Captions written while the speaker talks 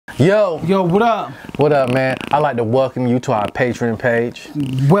Yo. Yo, what up? What up, man? I'd like to welcome you to our Patreon page.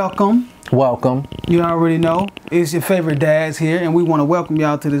 Welcome. Welcome. You already know. It's your favorite dads here, and we want to welcome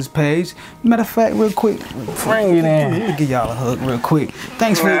y'all to this page. Matter of fact, real quick. Bring it in. Let me give y'all a hug real quick.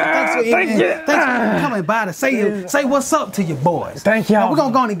 Thanks for coming by to say what's up to your boys. Thank y'all. We're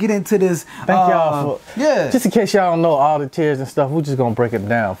going to go on and get into this. Thank y'all for, just in case y'all don't know all the tiers and stuff, we're just going to break it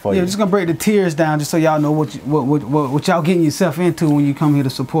down for you. Yeah, we're just going to break the tiers down just so y'all know what y'all getting yourself into when you come here to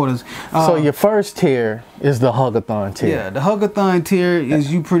support us. So your first tier is the Hugathon tier. Yeah, the Hugathon tier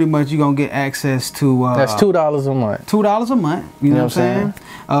is you going to get access to... that's $2 a month. $2 a month. You know what I'm saying?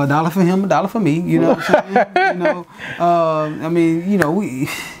 A dollar for him, a dollar for me. You know what I'm saying? You know, I mean, you know, if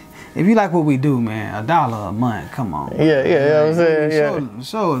you like what we do, man, $1 a month, come on. Yeah, you know what I'm saying?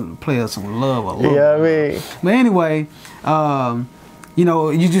 Show players some love a little. Yeah, I mean. But anyway, you know,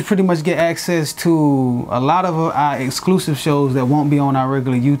 you just pretty much get access to a lot of our exclusive shows that won't be on our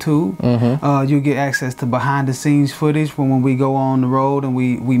regular YouTube. You get access to behind the scenes footage from when we go on the road and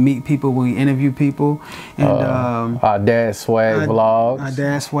we meet people, we interview people. And our Dad Swag vlogs. Our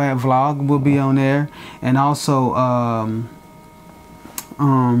Dad Swag vlog will be on there. And also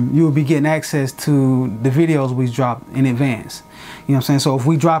you will be getting access to the videos we drop in advance. You know what I'm saying? So if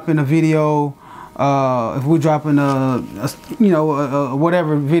we drop in a video, if we're dropping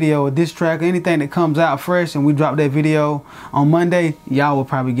whatever video, a diss track, anything that comes out fresh, and we drop that video on Monday, y'all will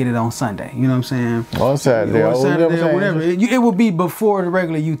probably get it on Sunday. You know what I'm saying? On Saturday. Or Saturday or whatever. It will be before the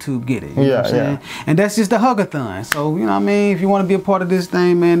regular YouTube get it. You know what I'm saying? And that's just the Hugathon. So, you know what I mean? If you want to be a part of this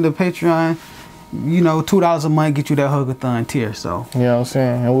thing, man, the Patreon, you know, $2 a month get you that Hugathon tier. So, you know what I'm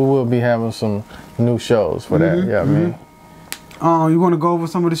saying? And we will be having some new shows for that. Yeah, I mean. You want to go over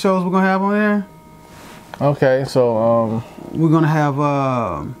some of the shows we're going to have on there? Okay, so we're gonna have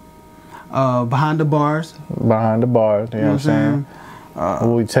behind the bars. Behind the bars, you know what I'm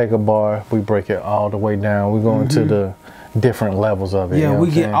saying? We take a bar, we break it all the way down. We go into the different levels of it. Yeah, you know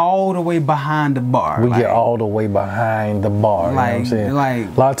we get all the way behind the bar. We get all the way behind the bar. Like, you know what I'm saying? like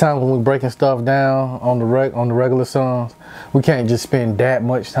a lot of times when we're breaking stuff down on the regular songs, we can't just spend that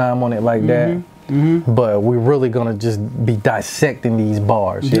much time on it like that. But we're really gonna just be dissecting these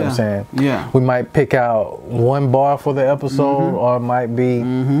bars, you know what I'm saying? Yeah. We might pick out one bar for the episode, or it might be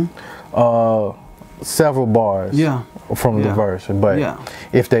several bars from the verse. But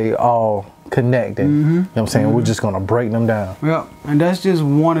if they all connected, you know what I'm saying, we're just gonna break them down. Yep. And that's just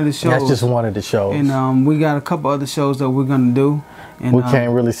one of the shows. That's just one of the shows. And we got a couple other shows that we're gonna do. And, we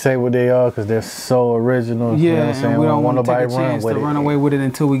can't really say what they are because they're so original. Yeah, you know what I'm saying? We don't want to take a chance to run run away with it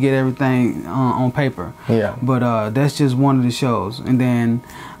until we get everything on paper. Yeah. But that's just one of the shows. And then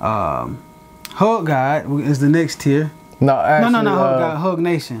Hug Guide is the next tier. No, actually, no, Hug Guide, Hug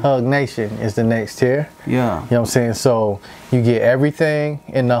Nation. Hug Nation is the next tier. Yeah. You know what I'm saying? So you get everything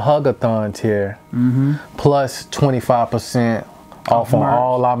in the Hugathon tier plus 25% off on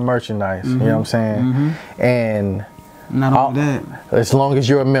all our merchandise. You know what I'm saying? And not only that, as long as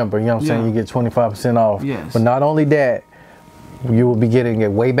you're a member, you know what I'm saying, you get 25% off. Yes. But not only that, you will be getting a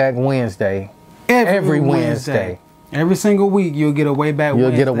Way Back Wednesday every Wednesday. Every single week, you'll get a Way Back Wednesday.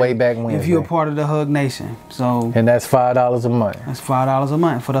 You'll get a Way Back Wednesday. If you're a part of the Hug Nation. So, and that's $5 a month. That's $5 a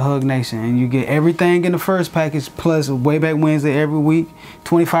month for the Hug Nation. And you get everything in the first package plus a Way Back Wednesday every week.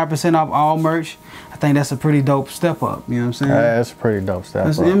 25% off all merch. I think that's a pretty dope step up. You know what I'm saying? That's a pretty dope step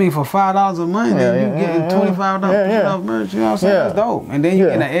up. I mean, for $5 a month, you're getting $25 off merch. You know what I'm saying? That's dope. And then you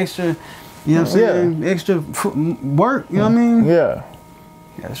get an extra, you know what I'm saying? Extra work. You know what I mean? Yeah.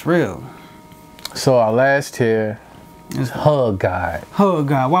 That's real. So our last tier is Hug Guide. Hug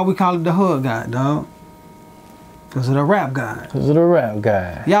Guide. Why we call it the Hug Guide, dog? Because of the Rap Guide. Because of the Rap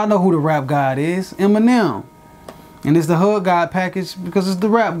Guide. Y'all know who the Rap Guide is. Eminem. And it's the Hug Guide package because it's the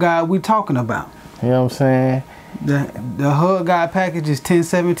Rap Guide we talking about. You know what I'm saying? The Hug Guide package is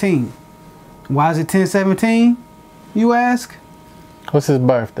 1017. Why is it 1017, you ask? What's his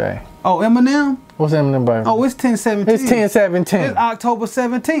birthday? Oh, Eminem? What's Eminem's birthday? Oh, it's 1017. It's 1017. It's October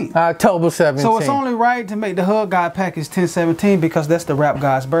 17th. October 17th. So it's only right to make the Hug Guide package 1017 because that's the Rap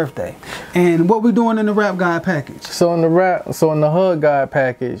Guide's birthday. And what we doing in the Rap Guide package? So in the Hug Guide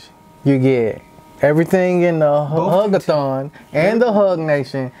package, you get everything in the Hugathon and the Hug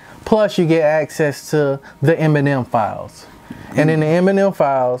Nation, plus you get access to the Eminem files. And in the Eminem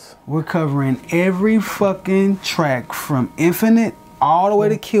files, we're covering every fucking track from Infinite all the way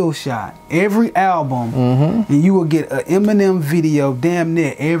to Kill Shot, every album, and you will get an Eminem video damn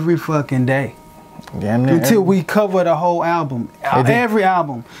near every fucking day. Damn near until we cover the whole album, every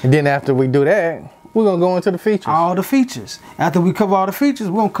album. And then after we do that, we're going to go into the features. All the features. After we cover all the features,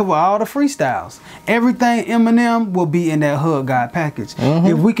 we're going to cover all the freestyles. Everything Eminem will be in that Hood Guide package.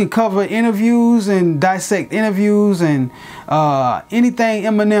 If we can cover interviews and dissect interviews and anything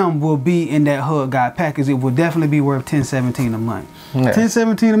Eminem will be in that Hood Guide package, it will definitely be worth $10.17 a month. Yeah.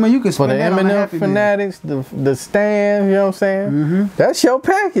 $10.17 a month, you can spend that on a Happy Meal. For the Eminem fanatics, the stands, you know what I'm saying? That's your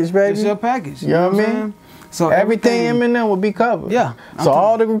package, baby. That's your package. You know what I mean? So everything Eminem will be covered. Yeah. So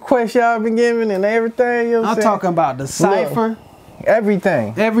all the requests y'all been giving and everything, you know what I'm saying? I'm talking about the cipher.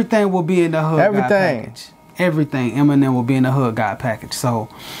 Everything. Everything will be in the Hood Guide package. Everything Eminem will be in the Hood Guide package. So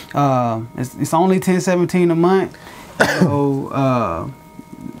it's only $10.17 a month.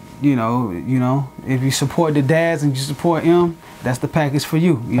 You know, if you support the dads and you support him, that's the package for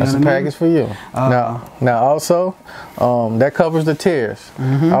you. That's the package for you. Now also, that covers the tiers.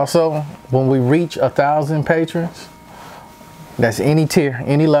 Also, when we reach 1,000 patrons, that's any tier,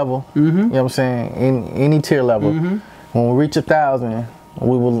 any level. You know what I'm saying? Any tier level. When we reach 1,000,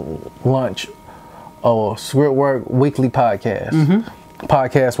 we will launch a ScriptWork weekly podcast.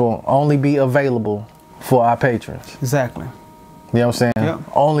 Podcast will only be available for our patrons. Exactly. You know what I'm saying? Yep.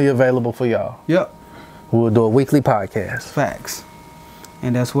 Only available for y'all. Yep. We'll do a weekly podcast. Facts.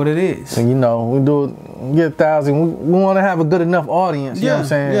 And that's what it is. And you know, we get 1,000. We want to have a good enough audience, you know what I'm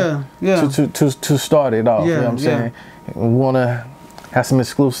saying? Yeah. To start it off. You know what I'm saying? We want to have some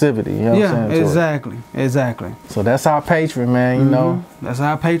exclusivity, you know what I'm saying? Exactly. So that's our Patreon, man, you know. That's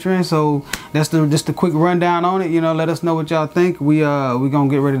our Patreon. So that's just a quick rundown on it. You know, let us know what y'all think. We gonna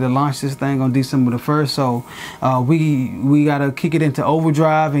get ready to launch this thing on December the 1st. So we gotta kick it into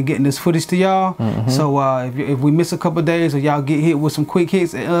overdrive and getting this footage to y'all. So if we miss a couple days or y'all get hit with some quick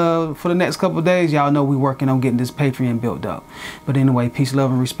hits for the next couple days, y'all know we working on getting this Patreon built up. But anyway, peace,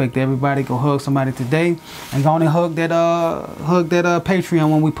 love, and respect to everybody. Go hug somebody today and go on and hug that Patreon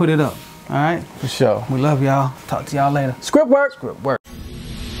when we put it up. All right? For sure. We love y'all. Talk to y'all later. ScriptWork.